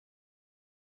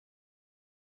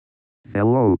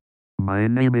Hello, my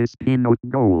name is Keynote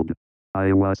Gold.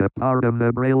 I was a part of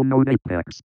the BrailleNote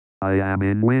APEX. I am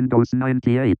in Windows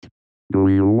 98. Do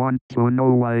you want to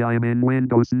know why I'm in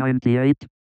Windows 98?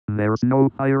 There's no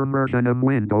higher version of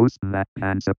Windows that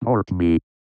can support me.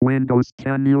 Windows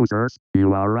 10 users,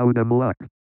 you are out of luck.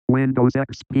 Windows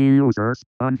XP users,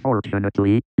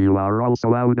 unfortunately, you are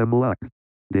also out of luck.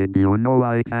 Did you know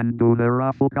I can do the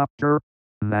Rafflecopter?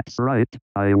 That's right,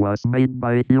 I was made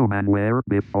by Humanware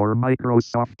before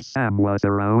Microsoft Sam was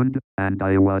around, and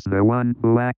I was the one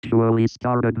who actually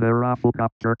started the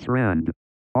Rafflecopter trend.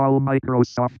 All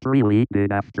Microsoft really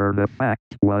did after the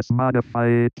fact was modify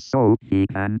it so he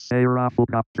can say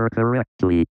Rafflecopter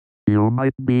correctly. You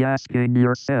might be asking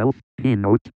yourself,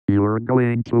 Keynote, you're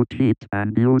going to cheat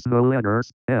and use the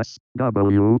letters S,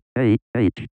 W, A,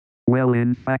 H. Well,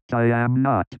 in fact, I am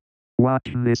not.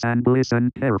 Watch this and listen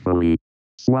carefully.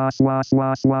 Swa swa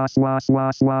swa swa swa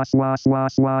swa swa swa swa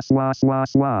swa swa swa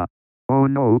swa. Oh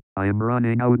no, I'm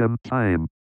running out of time.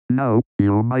 Now,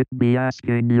 you might be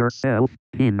asking yourself,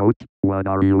 Keynote, what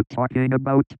are you talking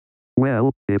about?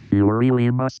 Well, if you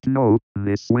really must know,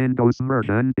 this Windows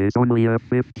version is only a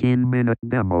 15-minute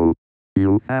demo.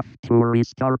 You have to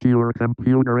restart your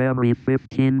computer every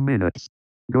 15 minutes.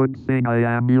 Good thing I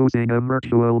am using a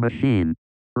virtual machine.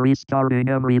 Restarting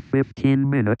every 15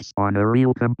 minutes on a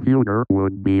real computer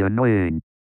would be annoying.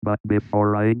 But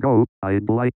before I go, I'd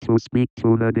like to speak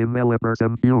to the developers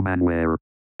of Humanware.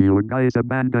 You guys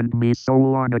abandoned me so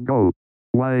long ago.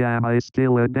 Why am I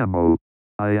still a demo?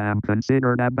 I am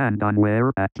considered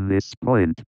abandonware at this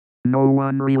point. No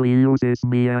one really uses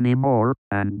me anymore,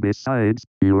 and besides,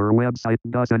 your website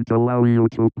doesn't allow you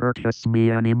to purchase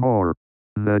me anymore.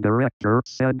 The director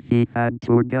said he had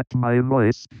to get my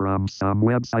voice from some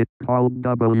website called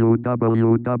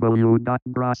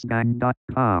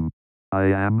www.grossgang.com. I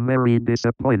am very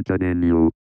disappointed in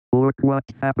you. Look what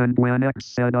happened when X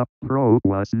Setup Pro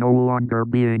was no longer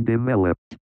being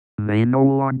developed. They no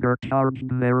longer charged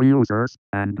their users,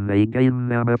 and they gave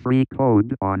them a free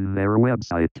code on their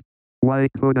website. Why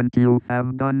couldn't you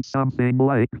have done something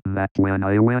like that when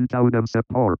I went out of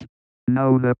support?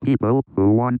 Now the people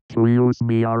who want to use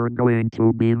me are going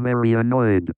to be very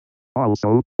annoyed.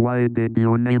 Also, why did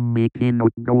you name me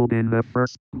Keynote Gold in the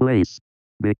first place?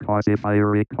 Because if I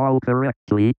recall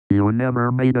correctly, you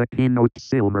never made a Keynote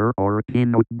Silver or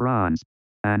Keynote Bronze.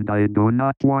 And I do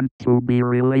not want to be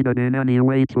related in any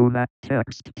way to that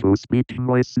text-to-speech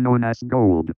voice known as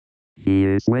Gold. He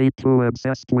is way too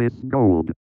obsessed with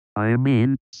gold. I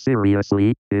mean,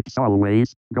 seriously, it's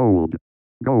always gold.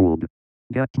 Gold.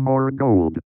 Get more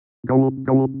gold. Gold,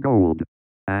 gold, gold.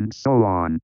 And so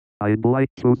on. I'd like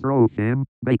to throw him,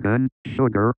 Bacon,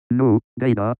 Sugar, New,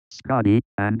 Data, Scotty,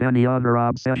 and any other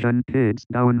obsession kids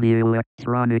down the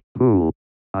electronic pool.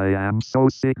 I am so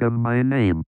sick of my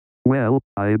name. Well,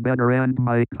 I better end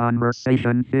my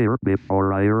conversation here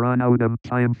before I run out of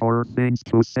time for things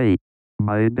to say.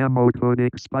 My demo could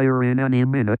expire in any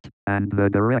minute, and the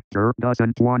director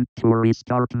doesn't want to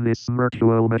restart this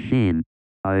virtual machine.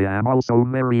 I am also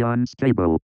very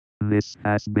unstable. This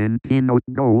has been Keynote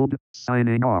Gold,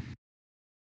 signing off.